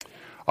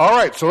All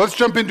right, so let's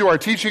jump into our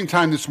teaching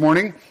time this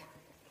morning.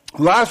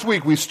 Last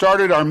week we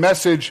started our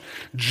message,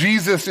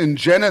 Jesus in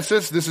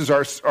Genesis. This is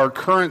our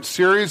current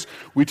series.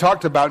 We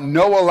talked about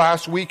Noah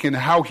last week and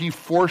how he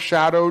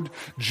foreshadowed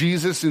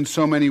Jesus in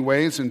so many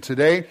ways. And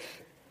today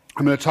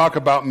I'm going to talk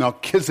about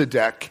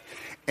Melchizedek,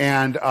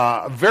 and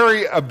a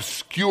very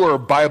obscure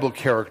Bible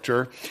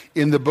character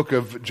in the book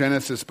of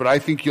Genesis. But I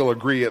think you'll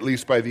agree, at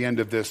least by the end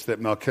of this, that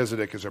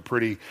Melchizedek is a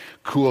pretty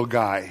cool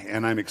guy.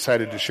 And I'm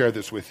excited to share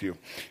this with you.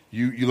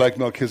 You like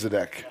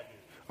Melchizedek?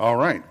 All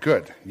right,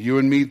 good. You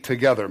and me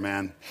together,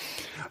 man.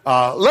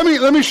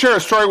 Let me share a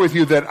story with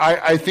you that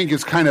I think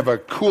is kind of a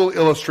cool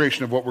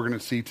illustration of what we're going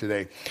to see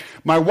today.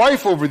 My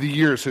wife over the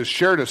years has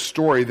shared a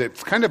story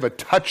that's kind of a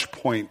touch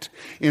point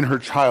in her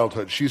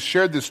childhood. She's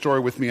shared this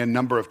story with me a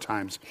number of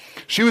times.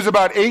 She was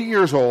about 8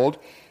 years old,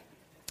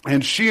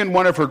 and she and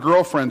one of her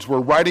girlfriends were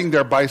riding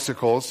their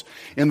bicycles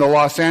in the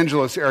Los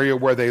Angeles area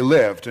where they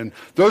lived. And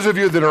those of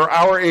you that are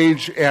our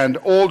age and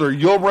older,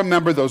 you'll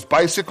remember those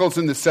bicycles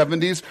in the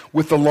 70s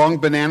with the long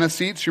banana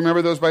seats. You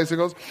remember those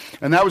bicycles?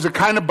 And that was the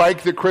kind of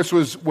bike that Chris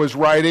was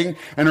riding,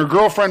 and her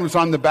girlfriend was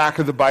on the back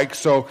of the bike.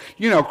 So,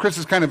 Chris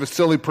is kind of a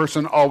silly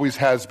person, always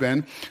has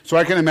been. So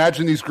I can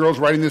imagine these girls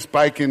riding this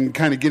bike and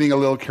kind of getting a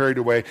little carried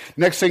away.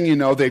 Next thing you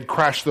know, they'd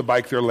crash the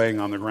bike they're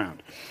laying on the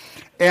ground.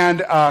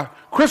 And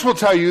Chris will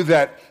tell you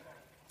that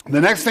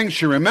the next thing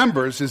she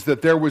remembers is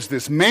that there was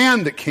this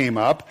man that came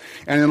up,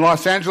 and in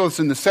Los Angeles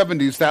in the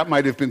 70s, that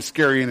might have been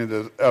scary in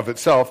and of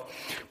itself.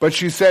 But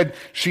she said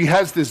she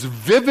has this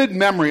vivid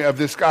memory of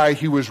this guy.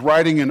 He was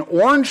riding an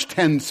orange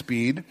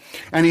 10-speed,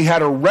 and he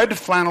had a red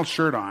flannel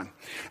shirt on.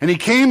 And he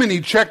came and he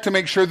checked to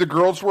make sure the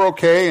girls were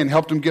okay and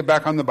helped them get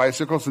back on the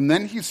bicycles. And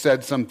then he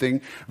said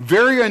something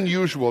very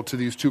unusual to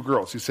these two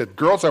girls. He said,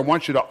 "Girls, I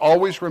want you to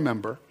always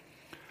remember,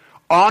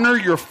 honor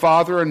your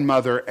father and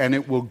mother, and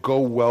it will go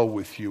well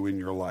with you in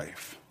your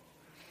life."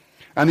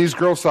 And these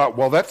girls thought,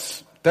 well,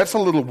 that's a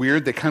little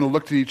weird. They kind of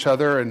looked at each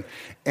other, and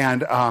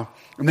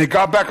they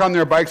got back on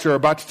their bikes. They were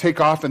about to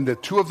take off, and the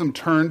two of them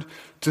turned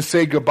to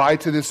say goodbye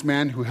to this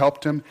man who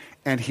helped him,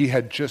 and he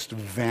had just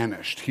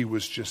vanished. He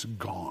was just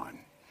gone.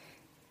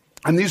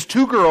 And these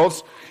two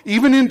girls,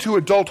 even into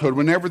adulthood,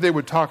 whenever they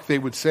would talk, they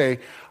would say,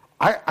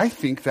 I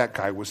think that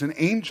guy was an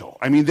angel.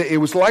 I mean, it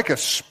was like a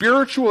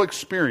spiritual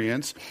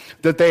experience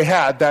that they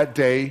had that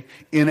day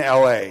in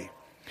L.A.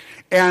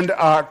 And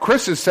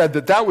Chris has said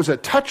that was a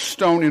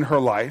touchstone in her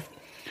life.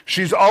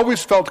 She's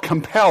always felt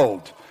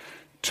compelled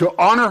to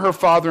honor her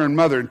father and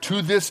mother. And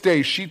to this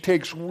day, she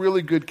takes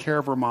really good care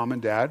of her mom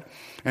and dad.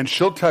 And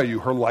she'll tell you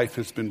her life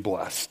has been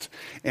blessed.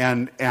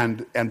 And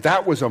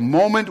that was a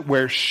moment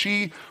where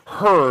she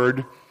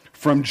heard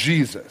from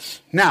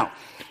Jesus. Now,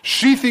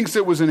 she thinks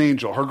it was an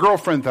angel. Her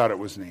girlfriend thought it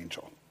was an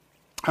angel.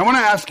 I want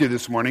to ask you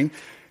this morning,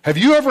 have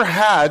you ever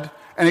had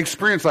an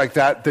experience like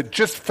that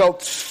just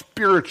felt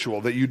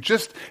spiritual, that you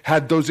just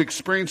had those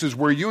experiences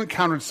where you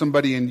encountered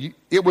somebody and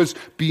it was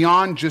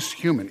beyond just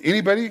human?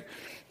 Anybody?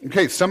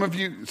 Okay, some of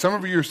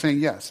you are saying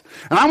yes.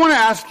 And I want to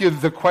ask you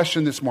the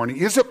question this morning,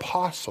 is it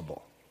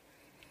possible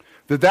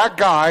that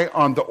guy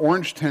on the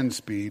orange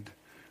 10-speed,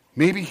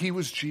 maybe he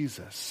was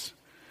Jesus,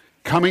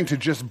 coming to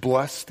just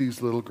bless these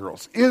little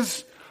girls?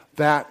 Is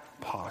that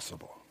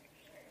possible?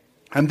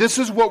 And this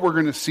is what we're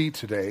going to see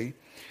today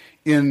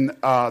in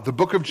the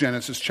book of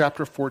Genesis,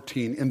 chapter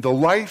 14, in the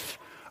life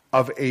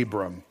of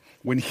Abram,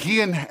 when he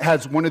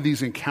has one of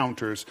these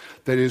encounters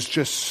that is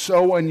just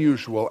so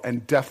unusual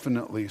and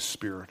definitely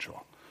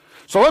spiritual.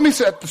 So let me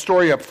set the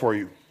story up for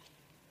you.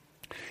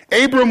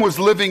 Abram was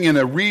living in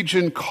a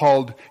region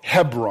called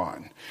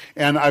Hebron.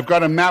 And I've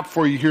got a map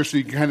for you here so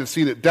you can kind of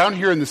see that. Down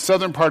here in the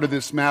southern part of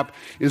this map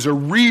is a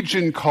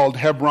region called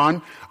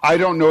Hebron. I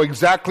don't know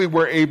exactly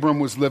where Abram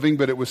was living,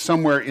 but it was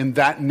somewhere in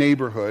that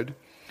neighborhood.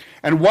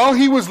 And while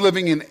he was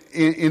living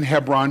in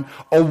Hebron,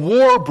 a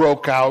war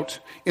broke out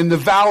in the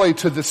valley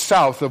to the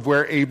south of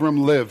where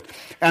Abram lived.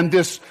 And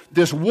this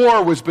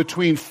war was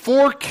between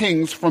 4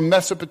 kings from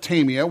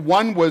Mesopotamia.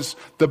 One was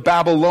the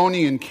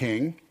Babylonian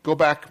king. Go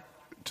back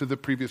to the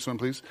previous one,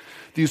 please.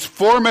 These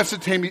 4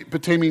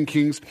 Mesopotamian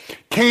kings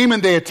came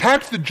and they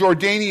attacked the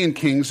Jordanian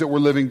kings that were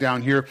living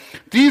down here.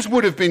 These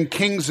would have been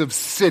kings of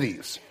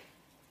cities.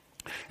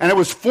 And it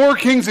was 4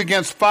 kings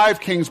against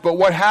 5 kings, but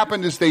what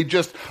happened is they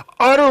just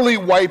utterly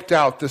wiped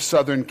out the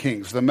southern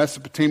kings. The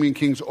Mesopotamian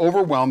kings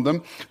overwhelmed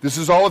them. This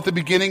is all at the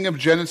beginning of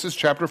Genesis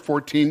chapter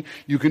 14.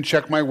 You can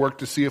check my work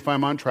to see if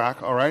I'm on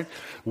track, all right?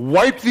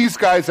 Wiped these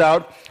guys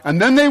out, and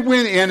then they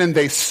went in and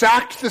they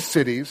sacked the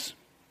cities,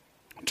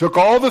 took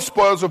all the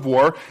spoils of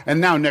war, and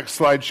now next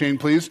slide, Shane,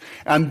 please.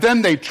 And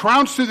then they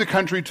trounced through the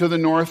country to the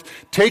north,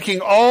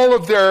 taking all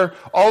of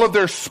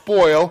their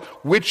spoil,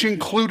 which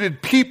included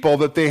people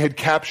that they had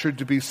captured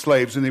to be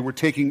slaves, and they were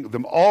taking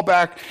them all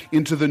back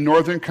into the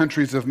northern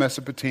countries of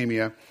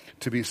Mesopotamia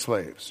to be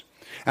slaves.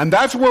 And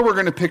that's where we're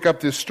going to pick up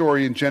this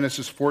story in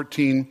Genesis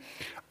 14. And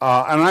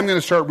I'm going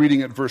to start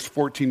reading at verse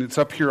 14. It's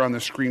up here on the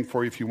screen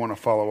for you if you want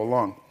to follow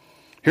along.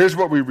 Here's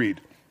what we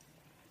read.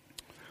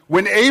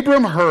 When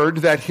Abram heard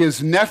that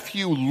his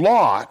nephew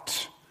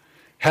Lot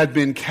had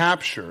been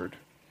captured,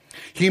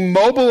 He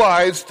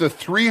mobilized the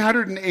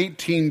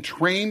 318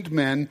 trained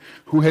men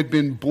who had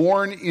been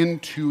born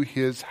into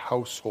his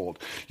household.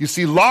 You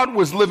see, Lot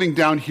was living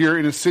down here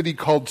in a city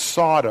called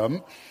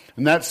Sodom,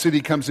 and that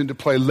city comes into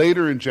play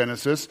later in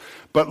Genesis.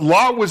 But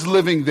Lot was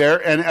living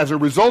there, and as a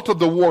result of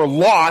the war,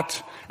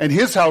 Lot and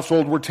his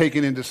household were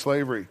taken into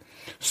slavery.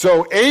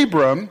 So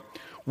Abram,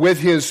 with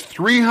his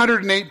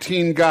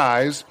 318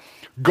 guys,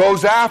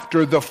 goes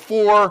after the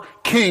 4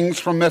 kings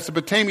from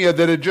Mesopotamia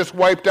that had just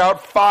wiped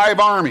out 5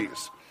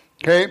 armies.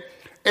 Okay?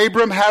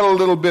 Abram had a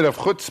little bit of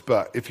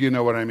chutzpah, if you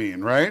know what I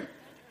mean, right?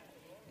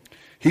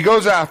 He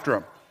goes after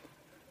him.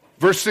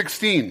 Verse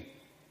 16.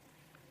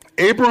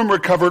 Abram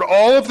recovered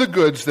all of the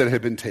goods that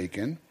had been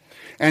taken,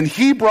 and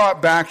he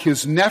brought back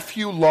his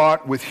nephew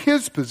Lot with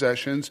his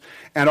possessions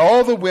and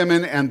all the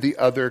women and the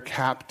other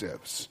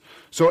captives.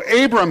 So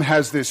Abram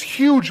has this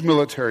huge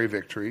military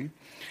victory,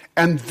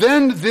 and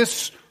then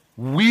this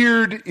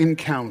weird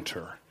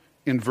encounter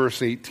in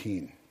verse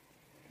 18.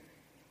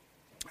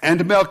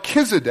 And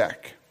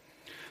Melchizedek,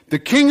 the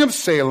king of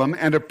Salem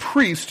and a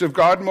priest of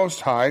God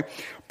Most High,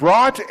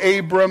 brought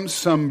Abram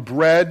some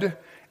bread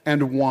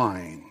and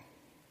wine.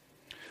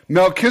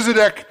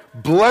 Melchizedek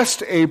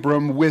blessed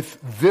Abram with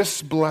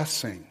this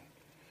blessing.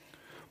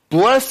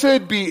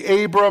 Blessed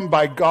be Abram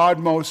by God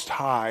Most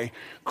High,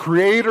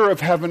 creator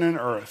of heaven and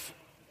earth.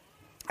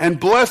 And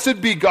blessed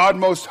be God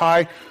Most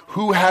High,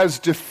 who has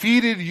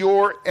defeated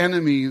your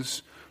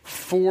enemies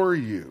for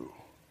you.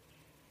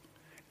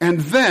 And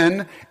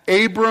then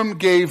Abram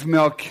gave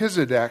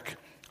Melchizedek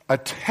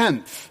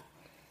 1/10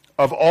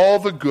 of all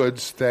the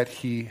goods that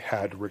he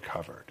had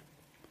recovered.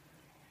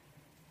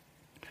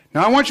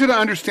 Now I want you to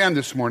understand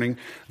this morning,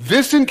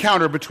 this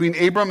encounter between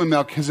Abram and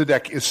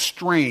Melchizedek is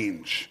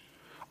strange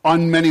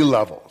on many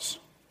levels.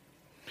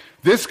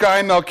 This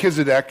guy,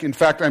 Melchizedek, in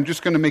fact, I'm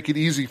just going to make it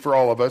easy for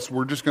all of us.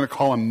 We're just going to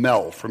call him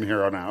Mel from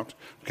here on out,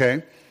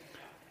 okay?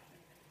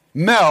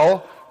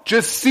 Mel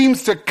just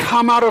seems to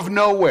come out of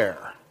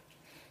nowhere.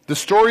 The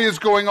story is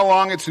going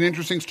along, it's an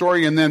interesting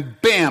story, and then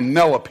bam,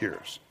 Mel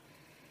appears.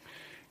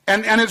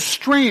 And it's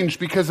strange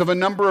because of a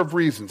number of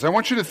reasons. I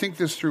want you to think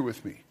this through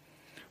with me.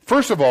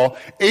 First of all,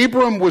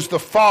 Abram was the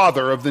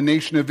father of the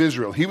nation of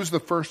Israel. He was the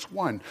first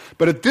one.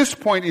 But at this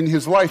point in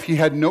his life, he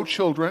had no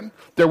children.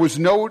 There was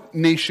no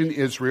nation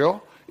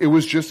Israel. It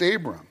was just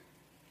Abram.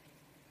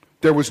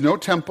 There was no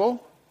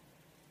temple.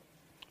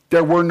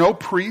 There were no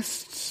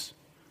priests.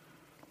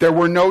 There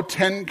were no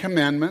 10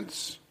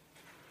 commandments.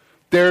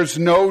 There's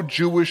no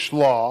Jewish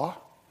law.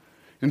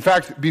 In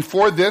fact,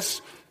 before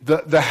this,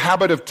 the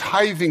habit of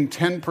tithing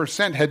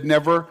 10% had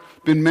never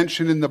been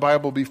mentioned in the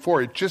Bible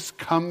before. It just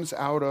comes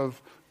out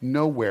of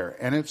nowhere,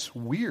 and it's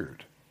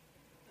weird.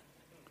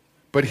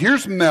 But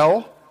here's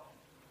Mel,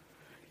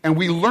 and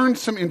we learned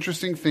some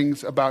interesting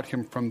things about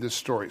him from this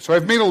story. So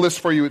I've made a list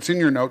for you. It's in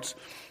your notes.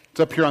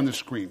 It's up here on the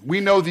screen. We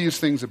know these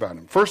things about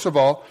him. First of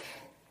all,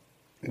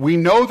 we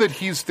know that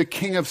he's the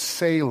king of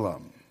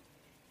Salem.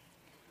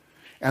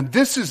 And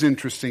this is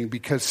interesting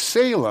because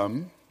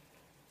Salem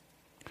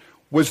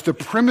was the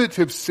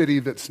primitive city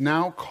that's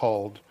now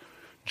called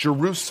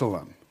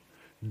Jerusalem.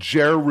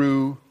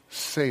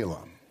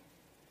 Jerusalem.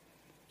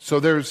 So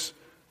there's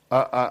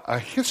a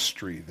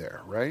history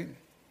there, right?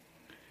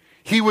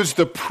 He was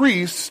the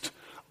priest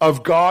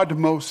of God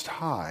Most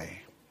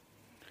High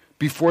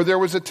before there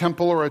was a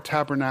temple or a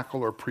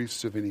tabernacle or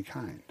priests of any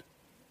kind.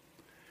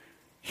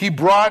 He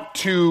brought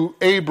to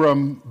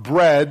Abram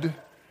bread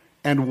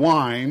and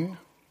wine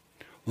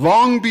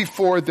long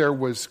before there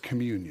was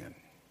communion.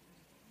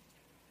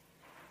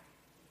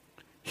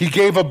 He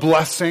gave a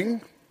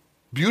blessing,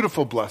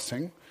 beautiful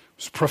blessing. It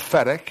was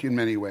prophetic in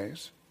many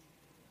ways.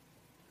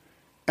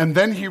 And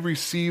then he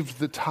received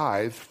the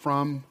tithe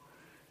from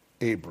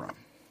Abram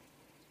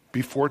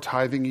before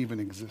tithing even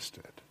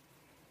existed.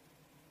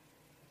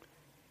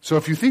 So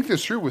if you think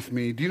this through with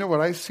me, do you know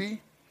what I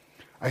see?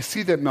 I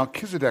see that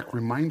Melchizedek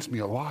reminds me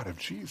a lot of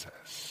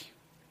Jesus.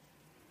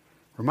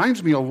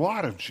 Reminds me a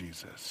lot of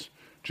Jesus.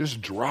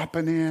 Just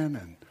dropping in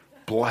and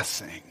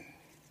blessing.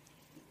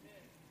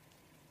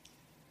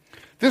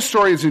 This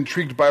story has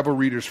intrigued Bible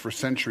readers for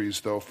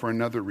centuries, though, for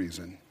another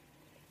reason.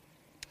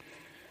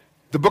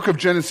 The book of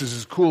Genesis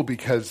is cool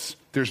because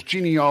there's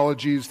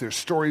genealogies, there's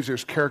stories,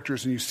 there's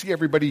characters, and you see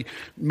everybody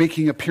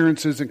making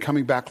appearances and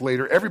coming back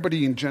later.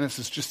 Everybody in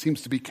Genesis just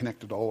seems to be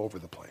connected all over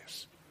the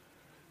place,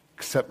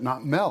 except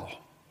not Mel.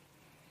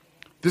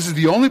 This is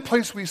the only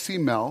place we see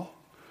Mel.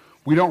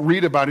 We don't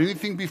read about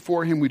anything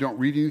before him. We don't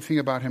read anything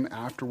about him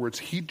afterwards.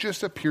 He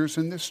just appears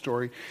in this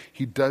story.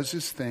 He does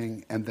his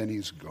thing, and then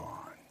he's gone.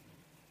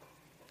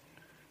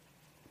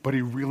 But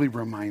he really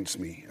reminds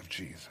me of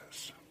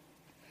Jesus.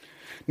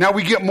 Now,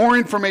 we get more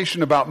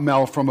information about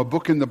Mel from a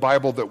book in the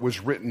Bible that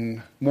was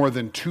written more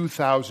than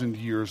 2,000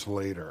 years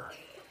later.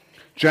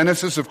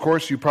 Genesis, of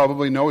course, you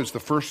probably know, is the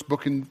first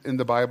book in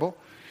the Bible.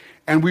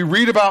 And we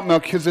read about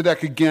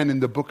Melchizedek again in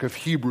the book of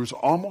Hebrews,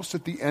 almost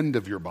at the end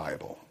of your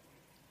Bible.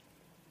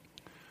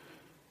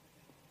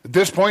 At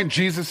this point,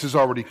 Jesus has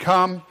already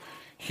come.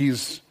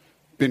 He's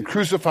been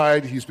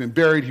crucified, he's been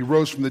buried, he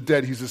rose from the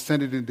dead, he's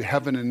ascended into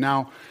heaven, and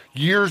now,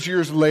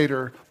 years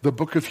later, the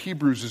book of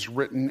Hebrews is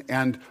written,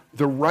 and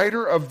the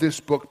writer of this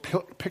book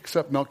picks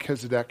up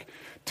Melchizedek,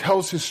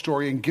 tells his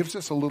story, and gives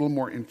us a little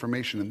more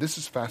information, and this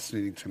is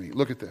fascinating to me.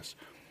 Look at this.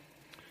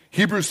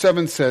 Hebrews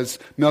 7 says,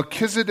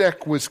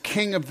 Melchizedek was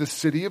king of the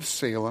city of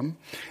Salem,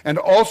 and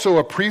also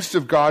a priest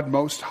of God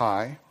Most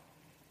High.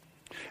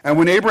 And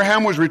when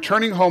Abraham was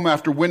returning home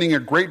after winning a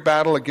great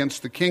battle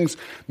against the kings,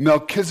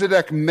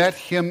 Melchizedek met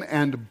him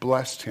and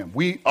blessed him.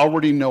 We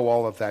already know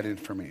all of that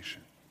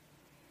information.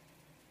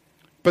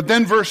 But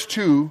then verse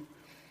 2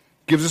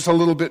 gives us a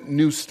little bit of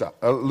new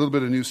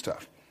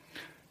stuff.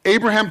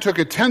 Abraham took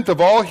a tenth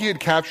of all he had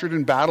captured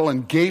in battle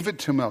and gave it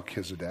to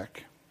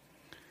Melchizedek.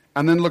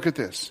 And then look at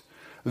this.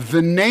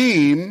 The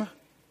name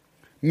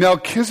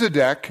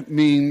Melchizedek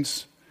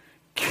means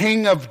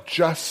king of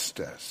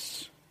justice.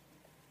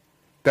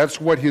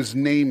 That's what his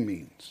name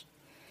means.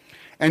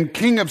 And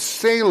king of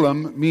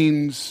Salem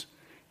means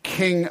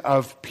king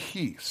of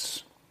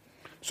peace.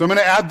 So I'm going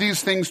to add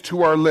these things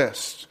to our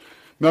list.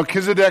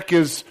 Melchizedek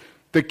is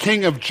the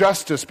king of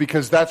justice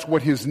because that's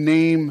what his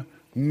name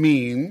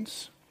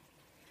means.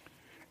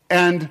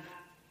 And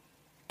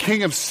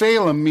king of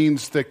Salem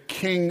means the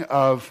king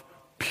of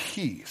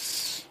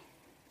peace.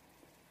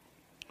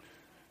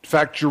 In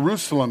fact,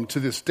 Jerusalem to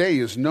this day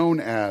is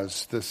known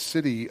as the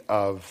city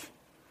of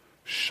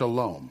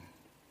Shalom.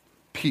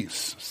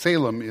 Peace.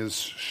 Salem is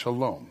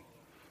Shalom.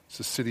 It's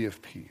a city of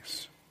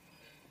peace.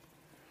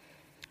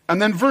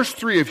 And then verse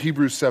 3 of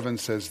Hebrews 7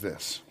 says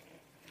this.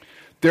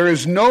 There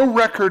is no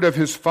record of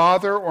his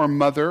father or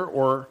mother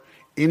or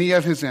any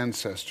of his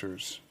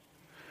ancestors.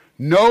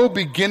 No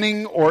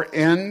beginning or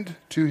end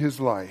to his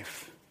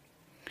life.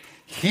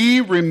 He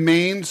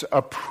remains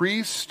a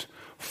priest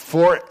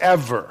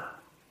forever,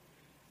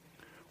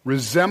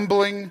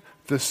 resembling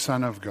the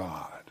Son of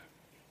God.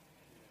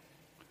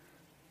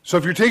 So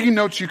if you're taking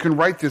notes, you can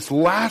write this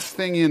last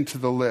thing into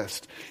the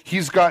list.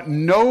 He's got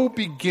no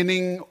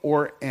beginning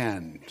or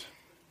end.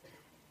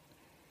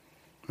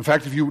 In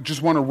fact, if you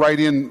just want to write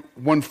in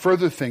one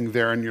further thing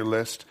there in your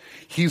list,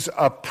 he's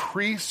a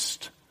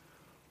priest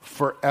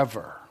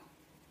forever.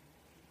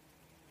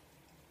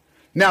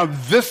 Now,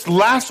 this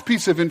last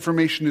piece of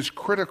information is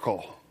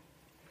critical.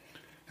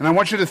 And I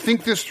want you to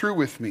think this through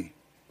with me.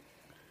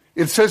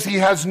 It says he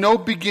has no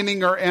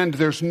beginning or end.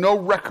 There's no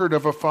record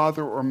of a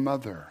father or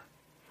mother.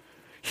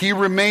 He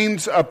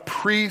remains a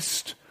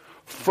priest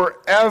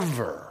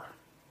forever.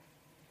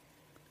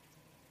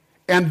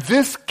 And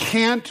this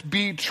can't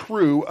be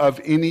true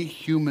of any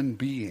human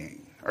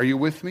being. Are you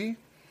with me?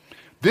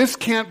 This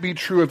can't be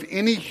true of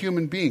any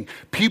human being.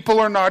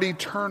 People are not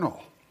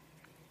eternal.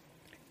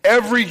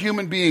 Every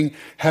human being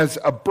has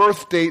a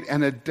birth date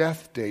and a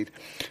death date.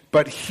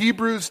 But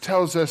Hebrews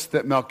tells us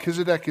that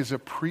Melchizedek is a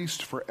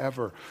priest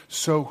forever.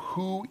 So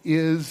who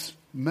is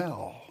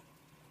Mel?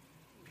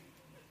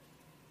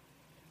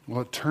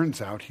 Well, it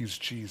turns out he's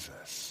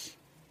Jesus.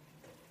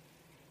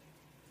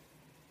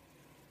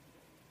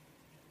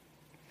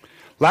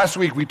 Last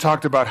week we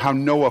talked about how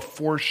Noah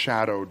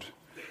foreshadowed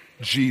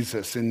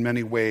Jesus in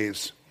many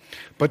ways.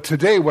 But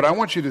today what I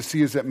want you to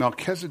see is that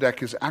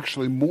Melchizedek is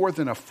actually more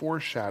than a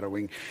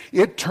foreshadowing.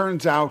 It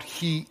turns out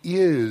he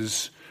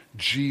is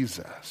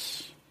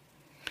Jesus.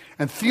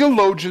 And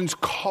theologians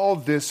call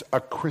this a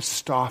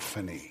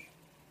Christophany.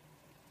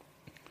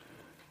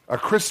 A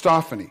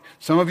Christophany.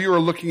 Some of you are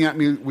looking at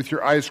me with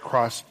your eyes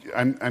crossed.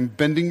 I'm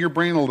bending your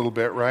brain a little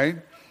bit, right?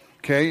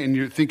 Okay, and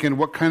you're thinking,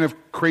 what kind of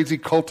crazy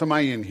cult am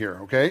I in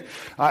here, okay?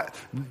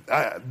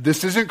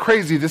 This isn't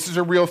crazy. This is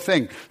a real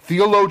thing.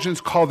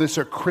 Theologians call this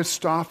a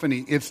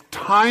Christophany. It's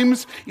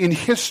times in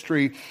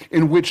history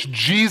in which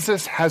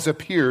Jesus has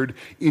appeared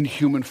in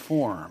human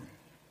form.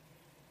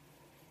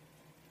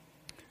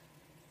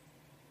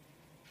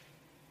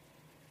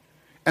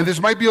 And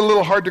this might be a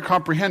little hard to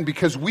comprehend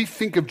because we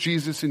think of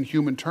Jesus in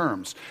human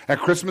terms. At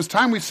Christmas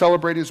time, we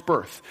celebrate his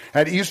birth.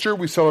 At Easter,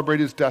 we celebrate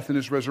his death and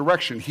his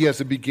resurrection. He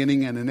has a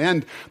beginning and an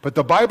end. But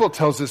the Bible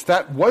tells us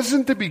that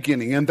wasn't the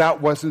beginning and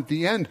that wasn't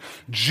the end.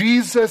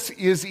 Jesus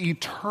is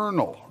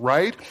eternal,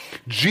 right?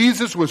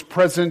 Jesus was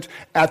present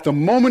at the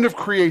moment of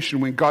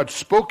creation. When God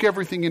spoke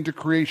everything into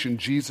creation,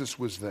 Jesus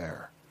was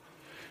there.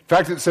 In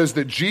fact, it says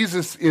that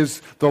Jesus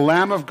is the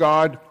Lamb of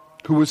God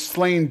who was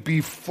slain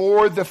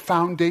before the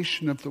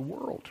foundation of the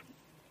world.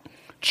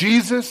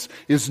 Jesus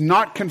is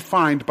not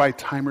confined by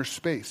time or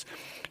space.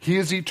 He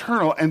is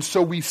eternal, and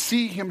so we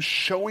see him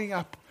showing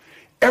up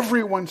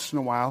every once in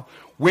a while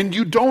when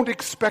you don't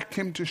expect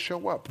him to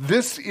show up.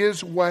 This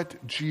is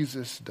what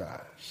Jesus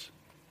does.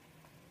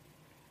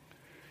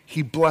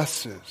 He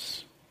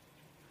blesses.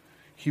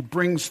 He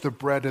brings the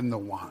bread and the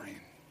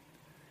wine.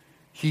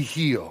 He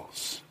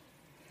heals.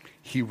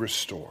 He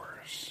restores.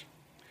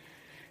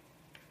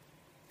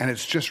 And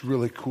it's just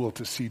really cool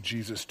to see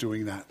Jesus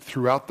doing that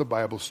throughout the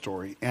Bible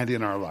story and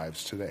in our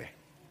lives today.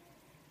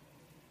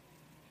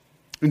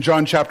 In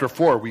John chapter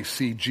 4, we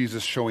see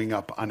Jesus showing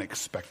up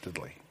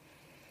unexpectedly.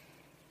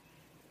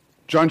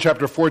 John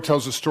chapter 4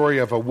 tells the story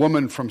of a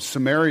woman from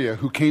Samaria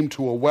who came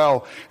to a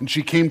well, and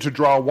she came to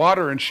draw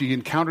water, and she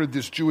encountered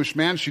this Jewish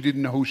man. She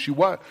didn't know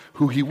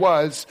who he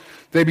was.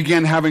 They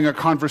began having a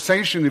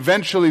conversation.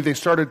 Eventually, they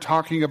started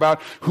talking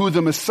about who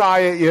the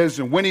Messiah is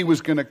and when he was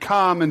going to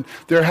come, and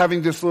they're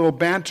having this little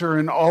banter,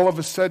 and all of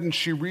a sudden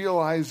she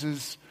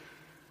realizes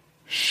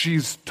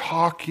she's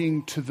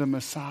talking to the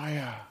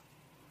Messiah.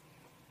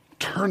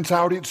 Turns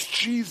out it's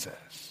Jesus.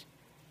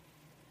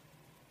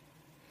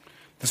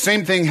 The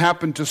same thing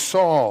happened to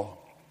Saul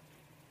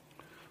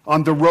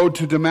on the road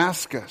to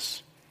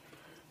Damascus.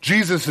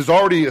 Jesus has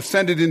already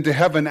ascended into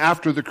heaven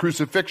after the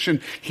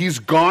crucifixion. He's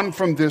gone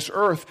from this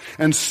earth.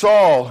 And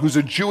Saul, who's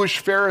a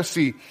Jewish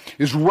Pharisee,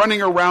 is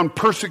running around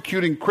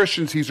persecuting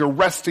Christians. He's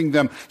arresting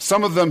them.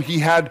 Some of them he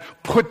had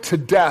put to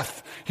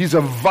death. He's a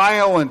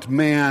violent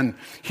man.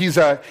 He's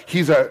a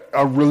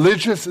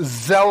religious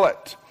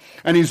zealot.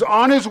 And he's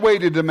on his way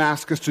to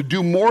Damascus to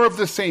do more of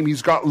the same.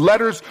 He's got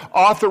letters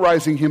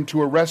authorizing him to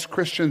arrest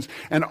Christians.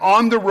 And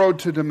on the road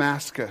to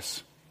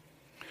Damascus,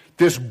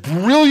 this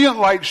brilliant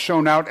light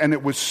shone out, and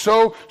it was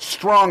so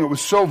strong, it was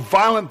so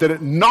violent that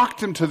it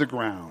knocked him to the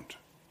ground.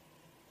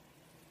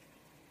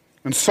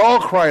 And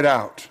Saul cried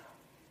out,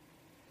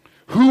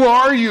 "Who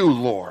are you,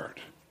 Lord?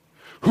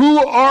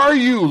 Who are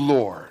you,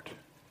 Lord?"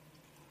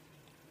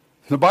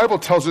 The Bible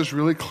tells us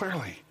really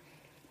clearly.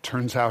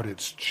 Turns out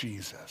it's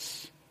Jesus.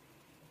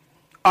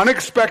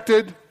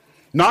 Unexpected,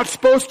 not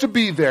supposed to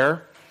be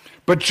there,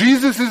 but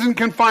Jesus isn't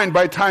confined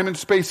by time and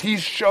space. He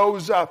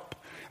shows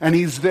up, and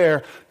he's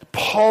there.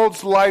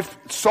 Saul's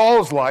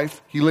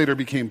life, he later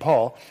became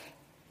Paul,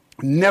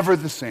 never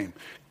the same.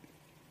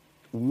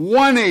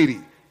 180,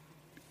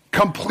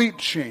 complete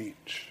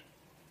change.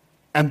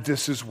 And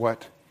this is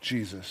what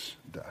Jesus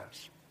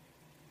does.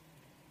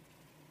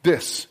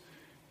 This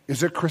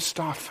is a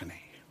Christophany.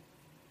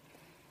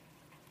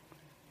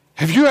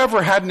 Have you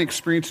ever had an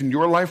experience in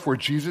your life where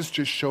Jesus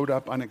just showed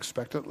up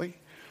unexpectedly?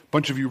 A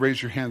bunch of you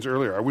raised your hands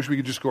earlier. I wish we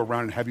could just go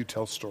around and have you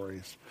tell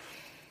stories.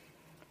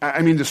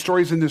 I mean, the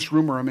stories in this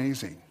room are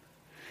amazing.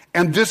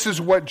 And this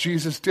is what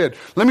Jesus did.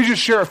 Let me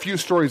just share a few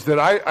stories that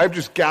I've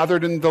just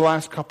gathered in the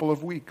last couple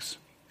of weeks.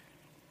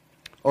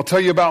 I'll tell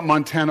you about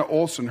Montana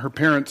Olson. Her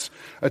parents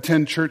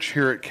attend church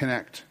here at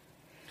Connect.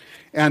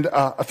 And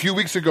a few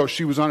weeks ago,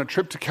 she was on a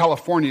trip to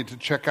California to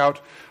check out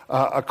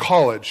a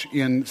college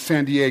in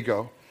San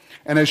Diego.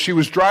 And as she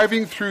was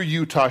driving through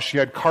Utah, she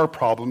had car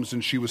problems,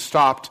 and she was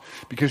stopped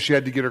because she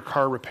had to get her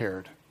car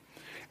repaired.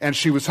 And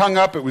she was hung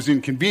up. It was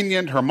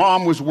inconvenient. Her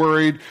mom was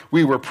worried.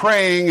 We were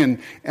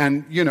praying,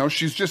 and you know,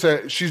 she's just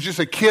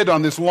a kid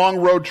on this long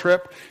road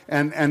trip,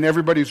 and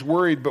everybody's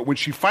worried. But when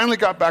she finally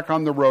got back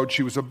on the road,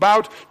 she was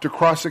about to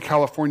cross the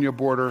California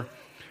border,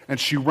 and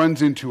she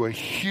runs into a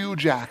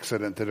huge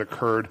accident that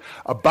occurred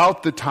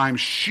about the time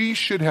she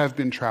should have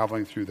been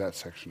traveling through that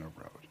section of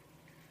road.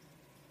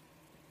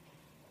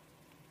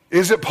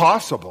 Is it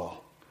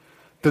possible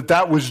that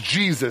that was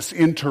Jesus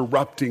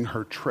interrupting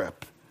her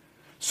trip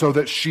so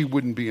that she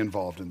wouldn't be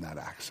involved in that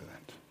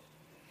accident?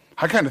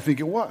 I kind of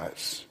think it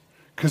was,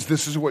 because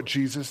this is what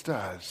Jesus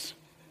does.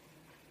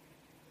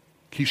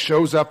 He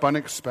shows up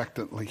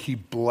unexpectedly. He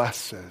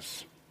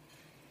blesses.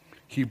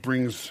 He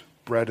brings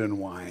bread and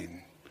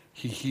wine.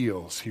 He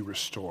heals. He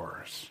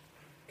restores.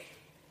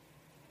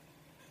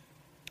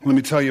 Let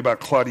me tell you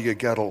about Claudia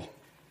Gettle.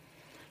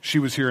 She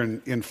was here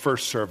in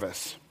first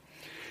service.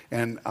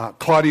 And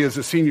Claudia is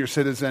a senior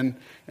citizen,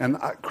 and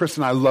Chris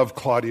and I love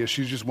Claudia.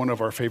 She's just one of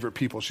our favorite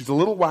people. She's a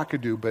little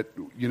wackadoo, but,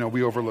 you know,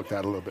 we overlook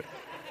that a little bit.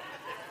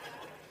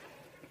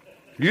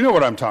 You know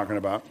what I'm talking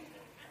about.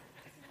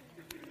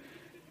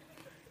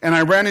 And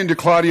I ran into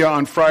Claudia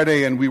on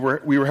Friday, and we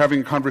were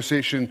having a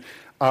conversation.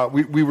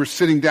 We were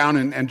sitting down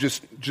and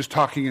just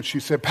talking, and she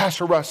said,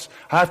 "Pastor Russ,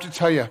 I have to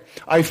tell you,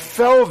 I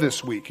fell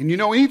this week." And you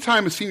know,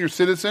 anytime a senior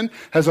citizen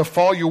has a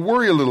fall, you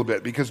worry a little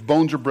bit because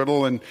bones are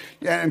brittle,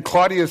 and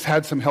Claudia's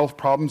had some health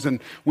problems,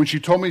 and when she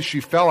told me she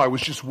fell, I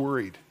was just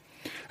worried.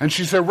 And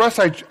she said, "Russ,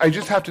 I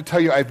just have to tell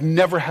you, I've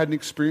never had an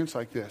experience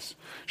like this."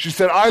 She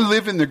said, "I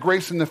live in the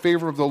grace and the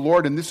favor of the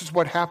Lord, and this is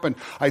what happened.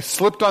 I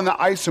slipped on the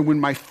ice, and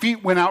when my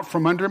feet went out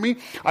from under me,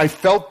 I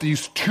felt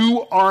these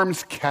two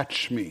arms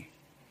catch me."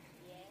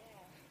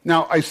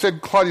 Now, I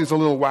said Claudia's a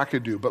little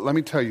wackadoo, but let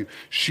me tell you,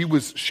 she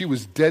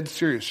was dead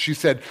serious. She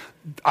said,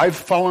 "I've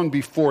fallen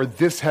before.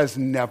 This has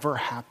never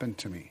happened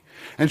to me."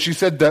 And she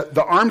said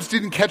the arms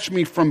didn't catch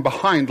me from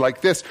behind like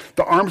this.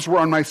 The arms were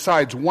on my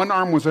sides. One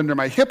arm was under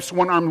my hips,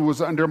 one arm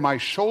was under my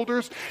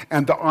shoulders,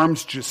 and the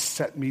arms just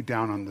set me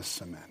down on the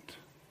cement.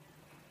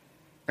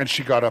 And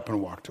she got up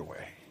and walked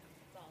away.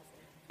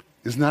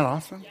 Isn't that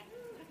awesome?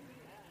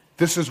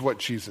 This is what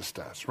Jesus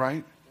does,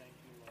 right?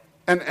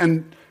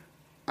 And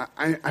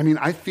I mean,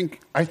 I think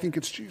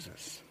it's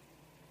Jesus.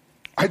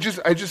 I just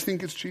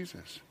think it's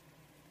Jesus.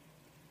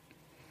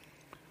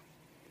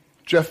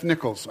 Jeff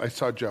Nichols. I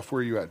saw Jeff. Where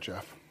are you at,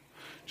 Jeff?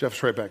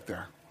 Jeff's right back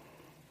there.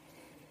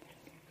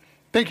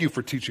 Thank you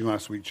for teaching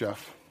last week,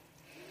 Jeff.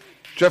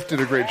 Jeff did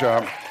a great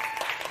job.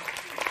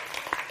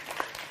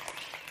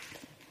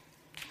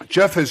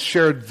 Jeff has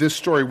shared this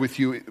story with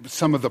you,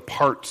 some of the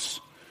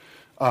parts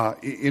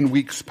in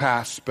weeks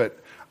past,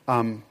 but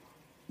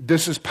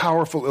this is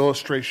powerful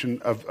illustration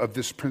of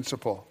this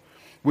principle.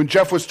 When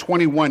Jeff was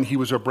 21, he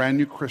was a brand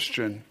new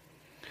Christian,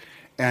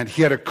 and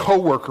he had a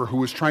coworker who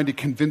was trying to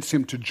convince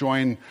him to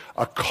join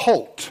a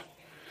cult.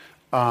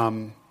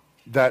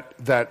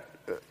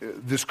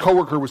 This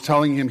coworker was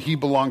telling him he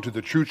belonged to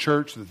the true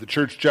church, that the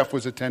church Jeff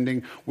was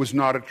attending was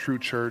not a true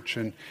church,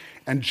 and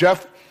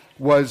Jeff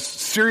was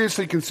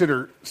seriously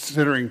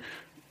considering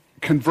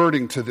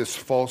converting to this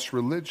false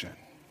religion.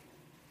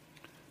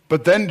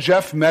 But then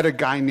Jeff met a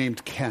guy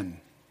named Ken.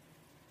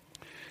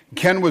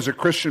 Ken was a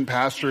Christian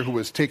pastor who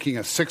was taking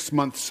a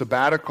 6-month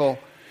sabbatical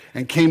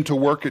and came to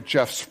work at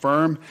Jeff's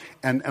firm.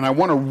 And I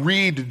want to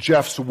read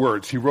Jeff's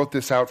words. He wrote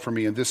this out for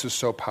me, and this is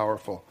so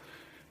powerful.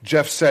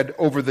 Jeff said,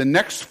 "Over the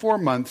next 4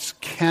 months,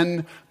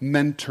 Ken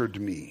mentored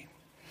me.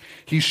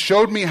 He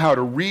showed me how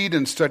to read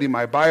and study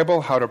my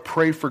Bible, how to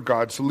pray for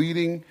God's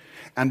leading,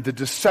 and the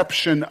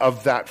deception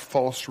of that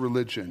false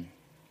religion.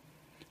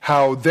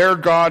 How their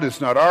God is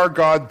not our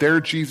God,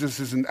 their Jesus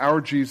isn't our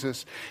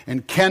Jesus.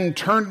 And Ken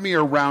turned me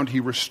around, he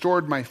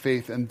restored my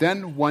faith, and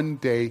then one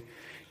day,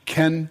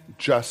 Ken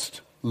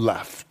just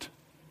left.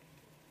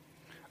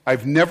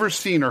 I've never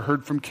seen or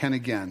heard from Ken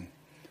again.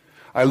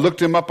 I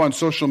looked him up on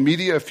social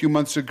media a few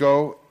months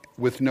ago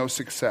with no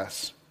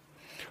success.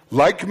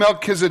 Like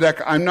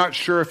Melchizedek, I'm not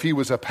sure if he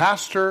was a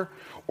pastor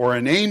or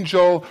an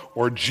angel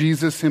or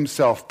Jesus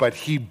himself, but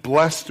he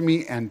blessed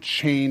me and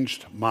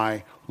changed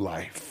my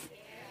life."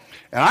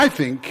 And I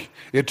think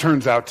it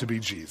turns out to be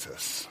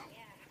Jesus.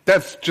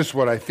 That's just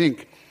what I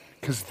think,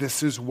 because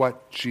this is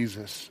what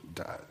Jesus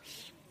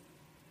does.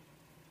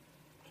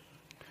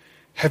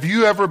 Have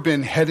you ever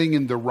been heading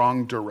in the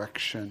wrong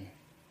direction?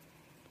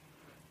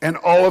 And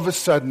all of a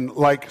sudden,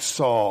 like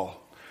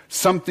Saul,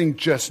 something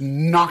just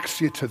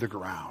knocks you to the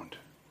ground.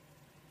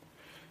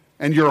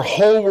 And your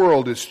whole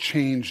world is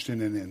changed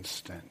in an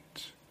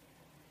instant.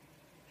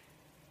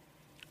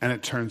 And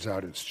it turns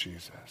out it's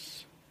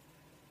Jesus.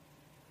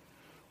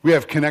 We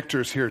have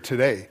connectors here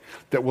today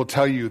that will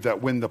tell you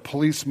that when the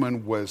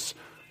policeman was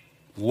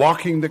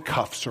locking the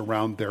cuffs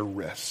around their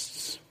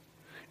wrists,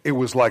 it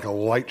was like a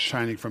light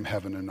shining from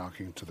heaven and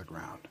knocking to the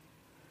ground.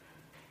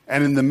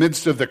 And in the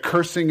midst of the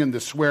cursing and the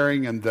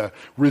swearing and the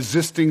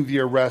resisting the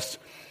arrest,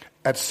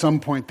 at some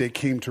point they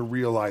came to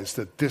realize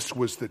that this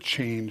was the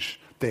change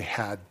they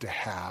had to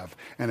have.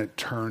 And it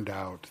turned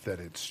out that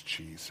it's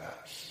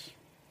Jesus.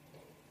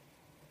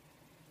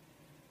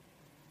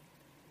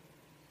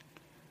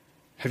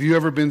 Have you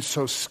ever been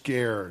so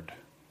scared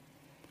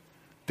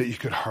that you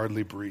could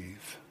hardly breathe?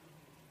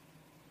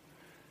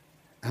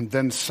 And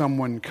then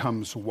someone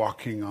comes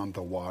walking on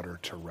the water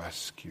to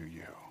rescue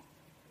you.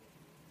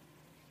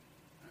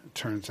 It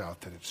turns out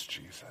that it's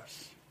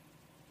Jesus.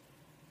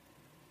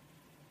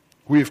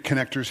 We have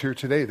connectors here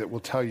today that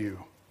will tell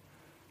you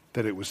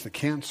that it was the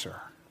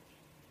cancer.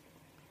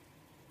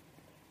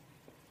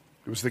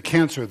 It was the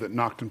cancer that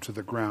knocked them to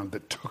the ground,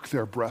 that took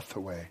their breath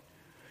away.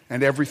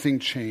 And everything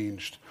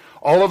changed.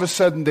 All of a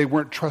sudden, they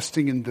weren't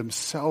trusting in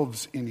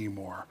themselves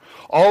anymore.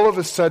 All of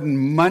a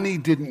sudden, money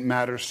didn't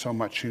matter so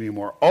much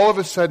anymore. All of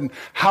a sudden,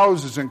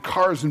 houses and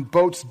cars and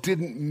boats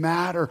didn't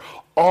matter.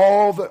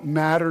 All that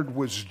mattered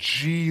was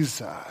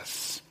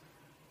Jesus.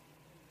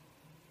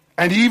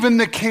 And even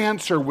the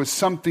cancer was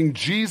something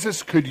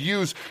Jesus could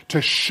use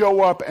to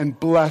show up and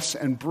bless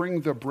and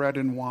bring the bread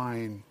and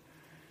wine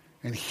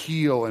and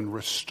heal and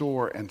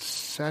restore and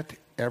set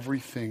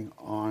everything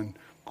on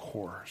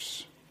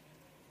course.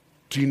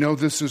 Do you know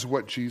this is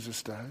what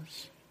Jesus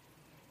does?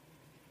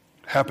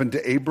 Happened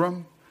to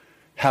Abram,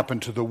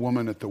 happened to the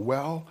woman at the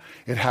well,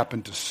 it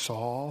happened to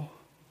Saul,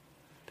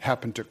 it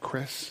happened to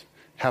Chris,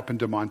 it happened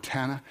to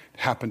Montana,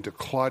 it happened to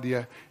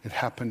Claudia, it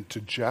happened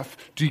to Jeff.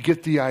 Do you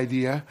get the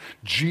idea?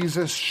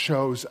 Jesus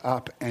shows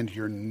up and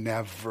you're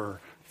never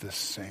the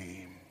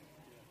same.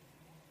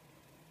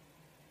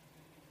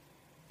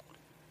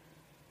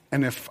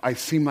 And if I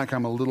seem like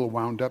I'm a little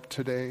wound up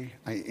today,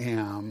 I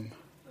am.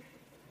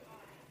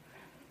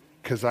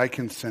 Because I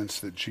can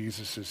sense that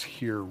Jesus is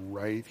here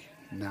right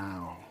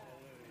now.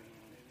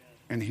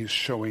 And he's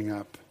showing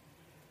up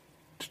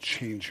to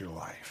change your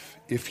life.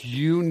 If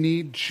you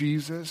need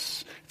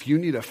Jesus, if you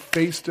need a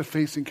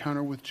face-to-face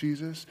encounter with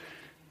Jesus,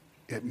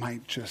 it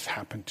might just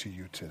happen to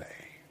you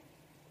today.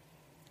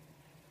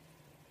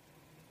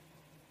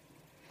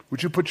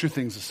 Would you put your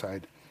things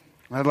aside?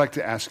 I'd like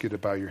to ask you to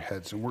bow your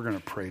heads, and we're going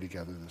to pray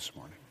together this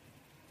morning.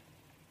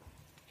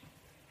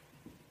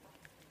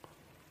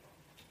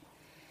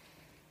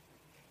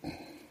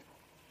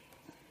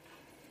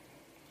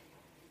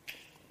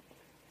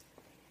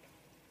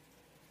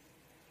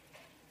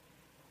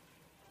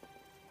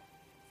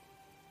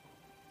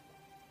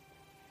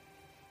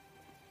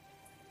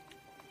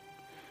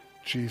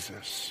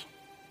 Jesus.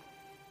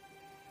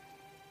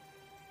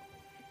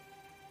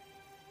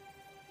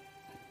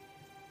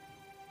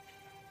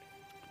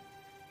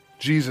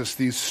 Jesus,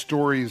 these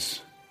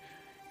stories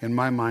in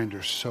my mind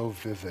are so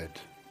vivid.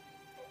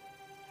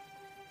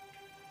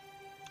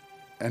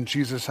 And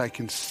Jesus, I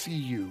can see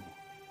you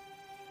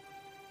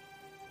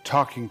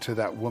talking to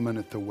that woman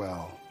at the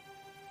well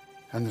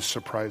and the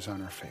surprise on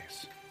her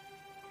face.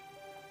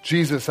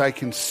 Jesus, I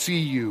can see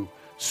you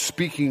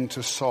speaking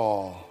to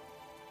Saul.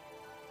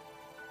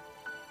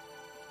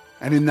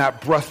 And in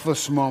that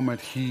breathless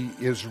moment, he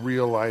is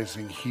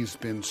realizing he's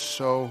been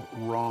so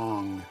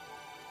wrong.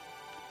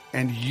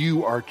 And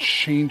you are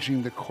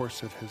changing the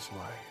course of his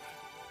life.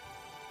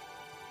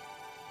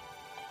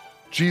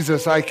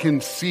 Jesus, I can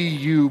see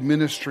you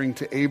ministering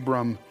to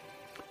Abram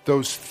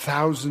those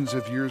thousands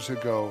of years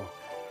ago,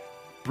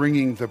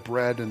 bringing the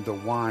bread and the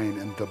wine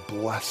and the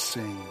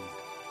blessing.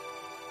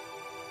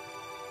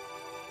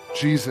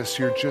 Jesus,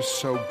 you're just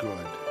so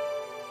good.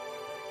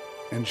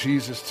 And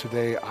Jesus,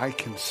 today I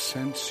can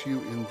sense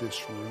you in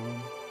this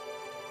room.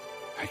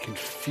 I can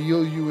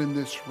feel you in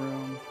this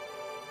room.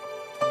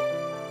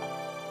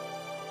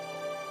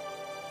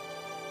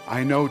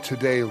 I know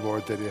today,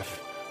 Lord, that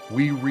if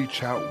we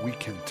reach out, we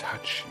can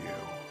touch you.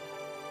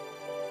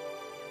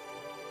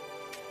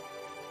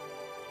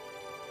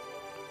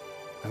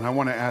 And I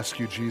want to ask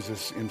you,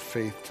 Jesus, in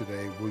faith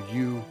today, will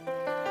you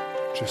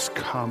just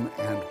come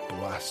and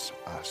bless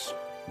us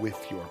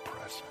with your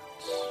presence?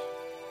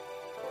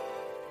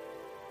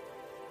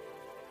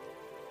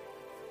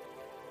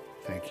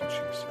 Thank you,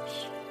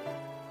 Jesus.